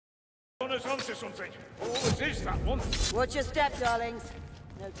on us onto something. Always is, that one. Watch your step, darlings.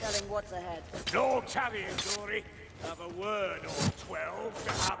 No telling what's ahead. No tarrying, Dory. Have a word or 12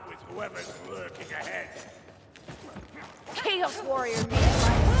 to have with whoever's lurking ahead. Chaos Warrior, me.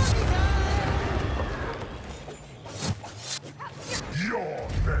 You're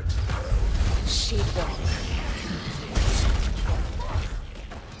next. Sheep walk.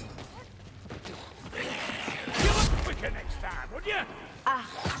 You look quicker next time, would you? Ah,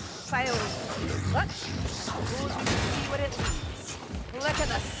 failed. What? Suppose we can see what it leads. Look at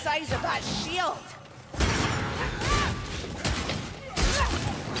the size of that shield.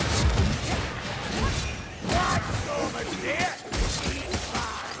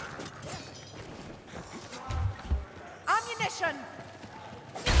 Ammunition!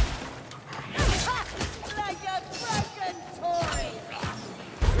 Like a broken toy!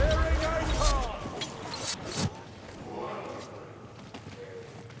 Hearing I call.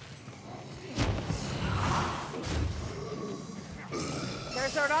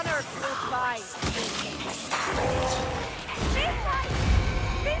 There's a runner close by.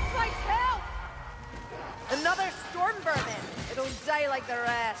 Beeflight's help! Another storm vermin. It'll die like the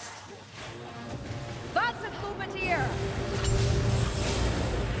rest. That's a Bluebatier!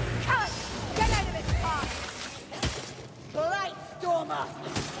 Kill it! Get out of its path! Blight Stormer!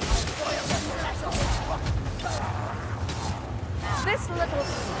 Boil the flesh off This little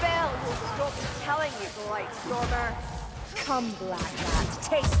spell will stop killing you, Blight Stormer. Come, Black Rat,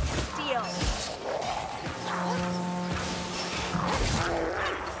 taste steel!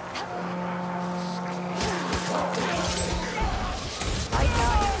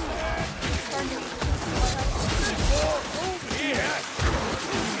 Here!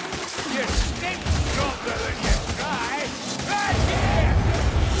 You stink stronger than you try! Right here!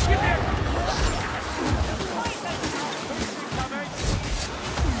 Give it!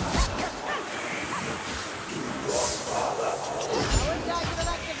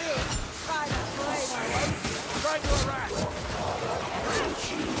 Try to a rat!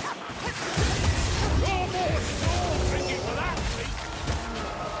 No more storm drinking for that, please!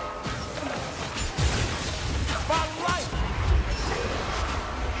 Bottom right!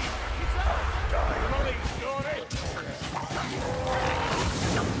 Bloody story!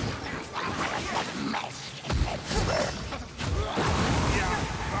 Yeah,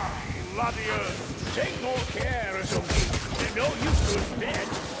 bloody earth! Take more care or something! They're no use to us dead!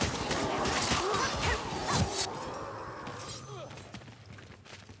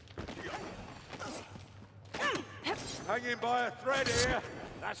 Hanging by a thread here.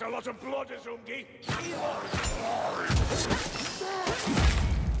 That's a lot of blood, Azungi.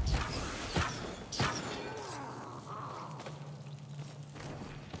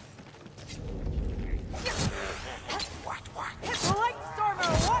 Blight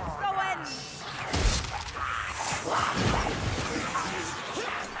Stormer, watch the wind!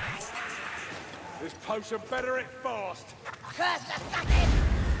 This potion better it fast. Curse the assassin!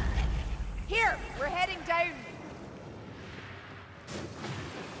 Here, we're heading down.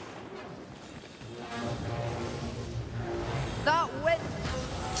 That wind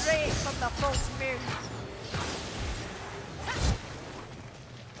blew straight from the false moon.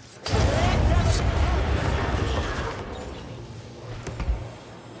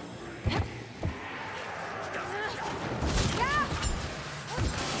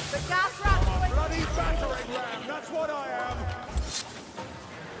 The gas rat I'm a bloody battering ram, that's what I am.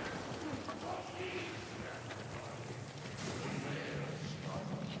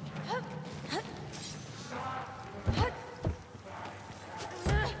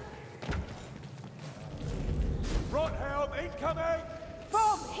 Rothelm incoming!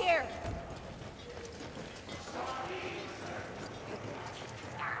 Boom! Here!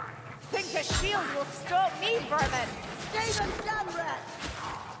 Think a shield will stop me, vermin! Stephen Stanrat!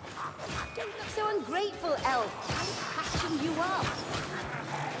 Don't look so ungrateful, Elf. I'm patching you up.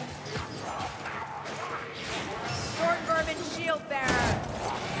 Storm vermin shield bearer!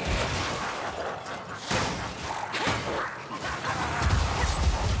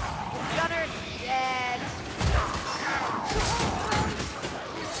 Gunner dead!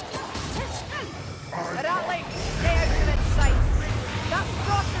 Ratling, stay out of its sight! That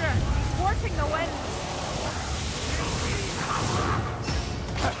sorcerer! He's warping the wind!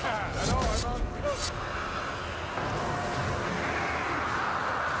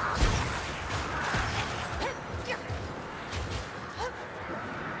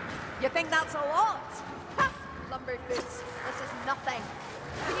 You think that's a lot? Ha! Lumbered boots, this is nothing.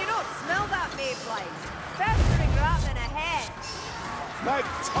 Can you not smell that, Mayflies? Festering rat in a head. Make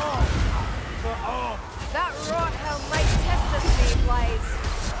time for arm! That rot hell might test us,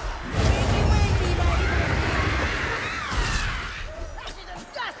 Mayflies.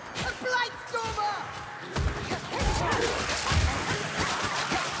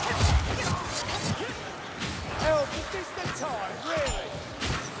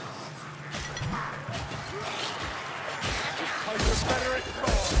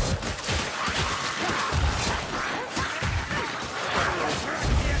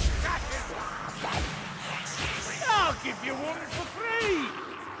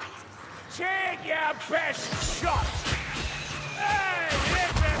 Take your best shot! Hey,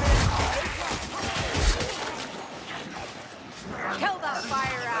 Kill that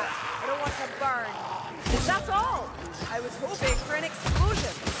fire rat. I don't want to burn. Is that all? I was hoping for an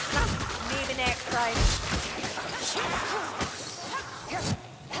explosion. Maybe next time.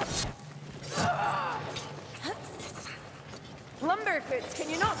 Lumberfoots, can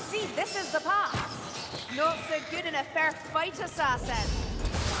you not see this is the path? Not so good in a fair fight, assassin.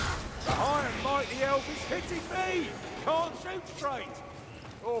 the high and mighty elf is hitting me! Can't shoot straight!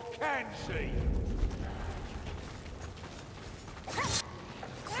 Or can she?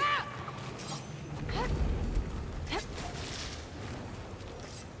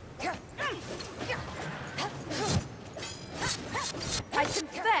 I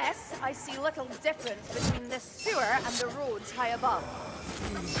confess, I see little difference between this sewer and the roads high above.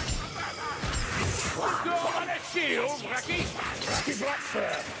 Go on a shield, Racky! Racky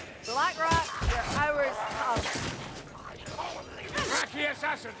Blackfur! Black Rat, your hours come. Racky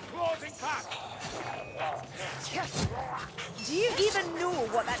assassin, closing path! Do you even know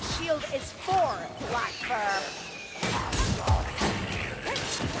what that shield is for, Blackfur?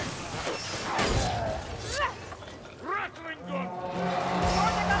 Rattling gun! Or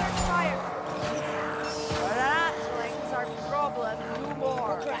the gunner's fire. Rattling's our problem, no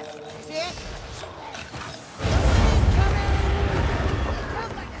more. See it?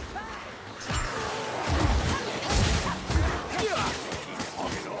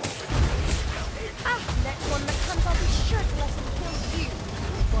 Next one that comes, I'll be sure to let him kill you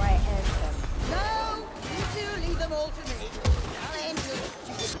before I end him. No! You two leave them all to me. I'll end your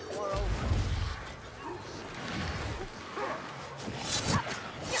stupid quarrel.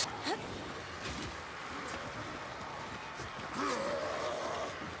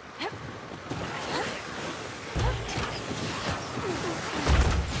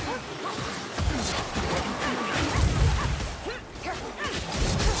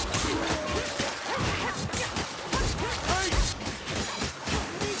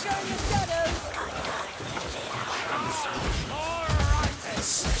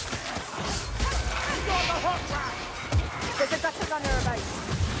 There's a gutter gunner about.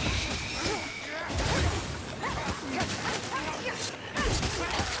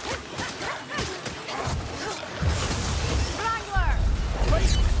 Wrangler!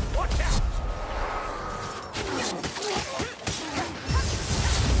 Wait! Watch out!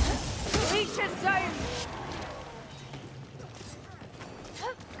 Leech is down!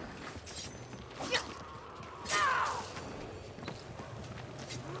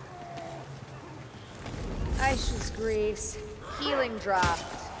 Aisha's Grace. Healing draft.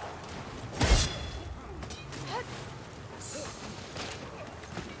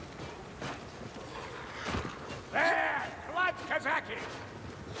 There! Blood Kazaki!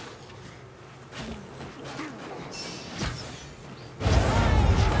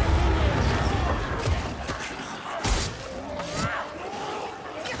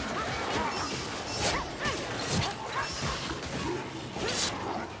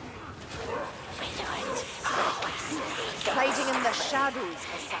 Hiding in the shadows,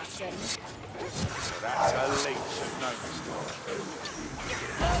 assassin. That's a leech of no mistake.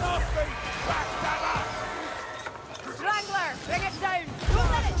 Get off me! Backstabber! Wrangler, bring it down! Don't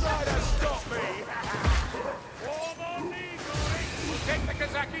let it Try to stop me! Warm on knees, boy! We'll take the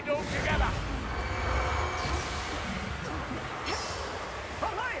Kazaki dog together!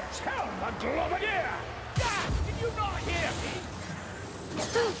 Elias, help! A Globadier! Dad, did you not hear me?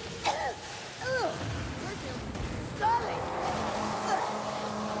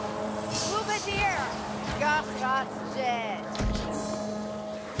 Globadier! Gachrat's dead.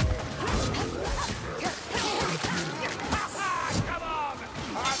 Come on!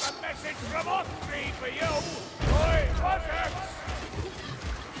 I have a message from Austria for you! Oi, buzzards!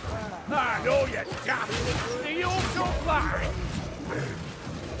 Ah, no, you daft! Are you also blind?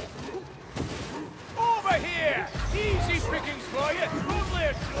 Over here! Easy pickings for you! Only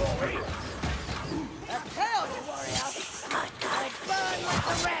a story! Tell you, warrior! I burn like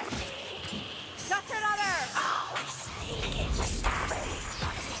the rest! Shut another!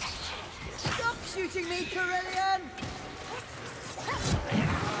 Stop shooting me, Carillion!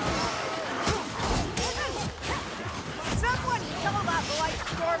 Someone kill that blight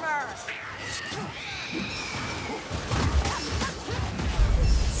stormer!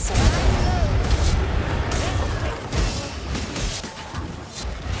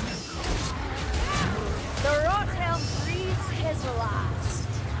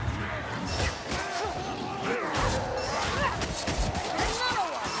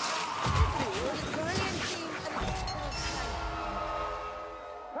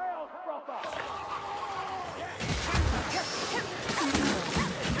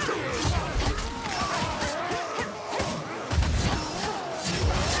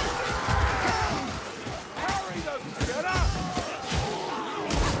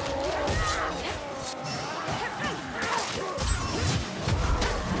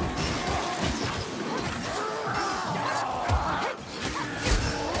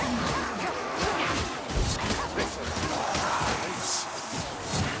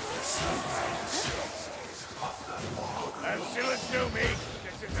 Silence to me.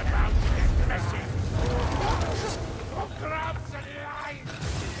 This is about to get messy. Oh, grabs and lies.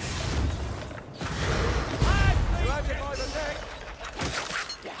 Surrounded by the deck.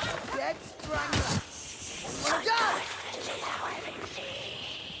 Dead strangler. Wanna die?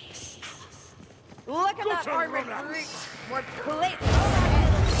 Look at that Good armored run, brute. More plate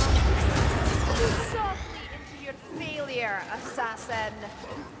overhead. Softly into your failure, assassin.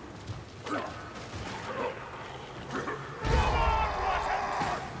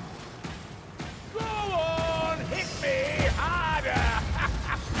 Go on, hit me harder.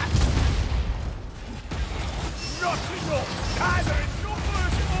 Not enough, either in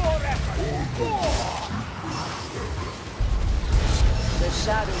numbers or effort. The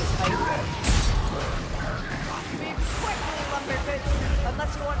shadows hide. Move quickly, Lumberboots,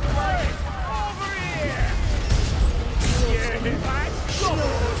 unless you want to run. Over here. You hit my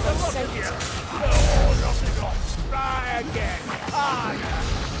shoulder. Look at you. No, not enough. Try again. Harder.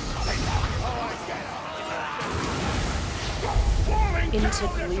 Falling Into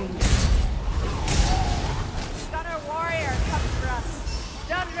down. gloom. Gunner warrior, come for us.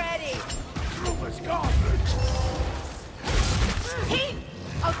 Done ready. Rufus gone. Hey!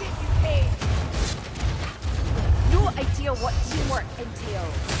 I'll get you paid. No idea what teamwork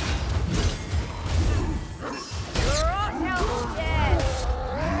entails. You're all hell dead.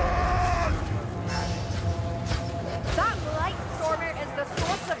 That light stormer is the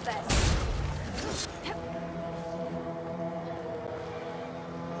source of this.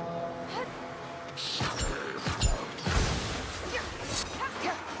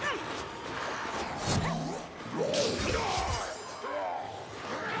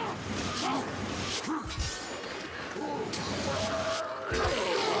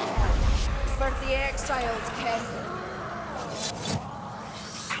 For the exiles, Ken.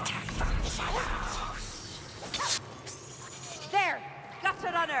 There!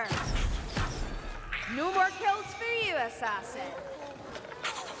 Gutter runner! No more kills for you, assassin.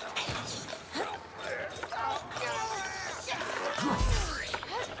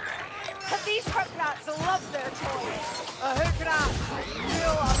 But these hook rats love their toys. A hook rat is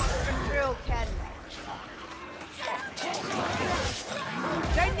real amongst the cruel, Ken.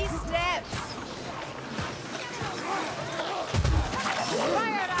 Down these stairs.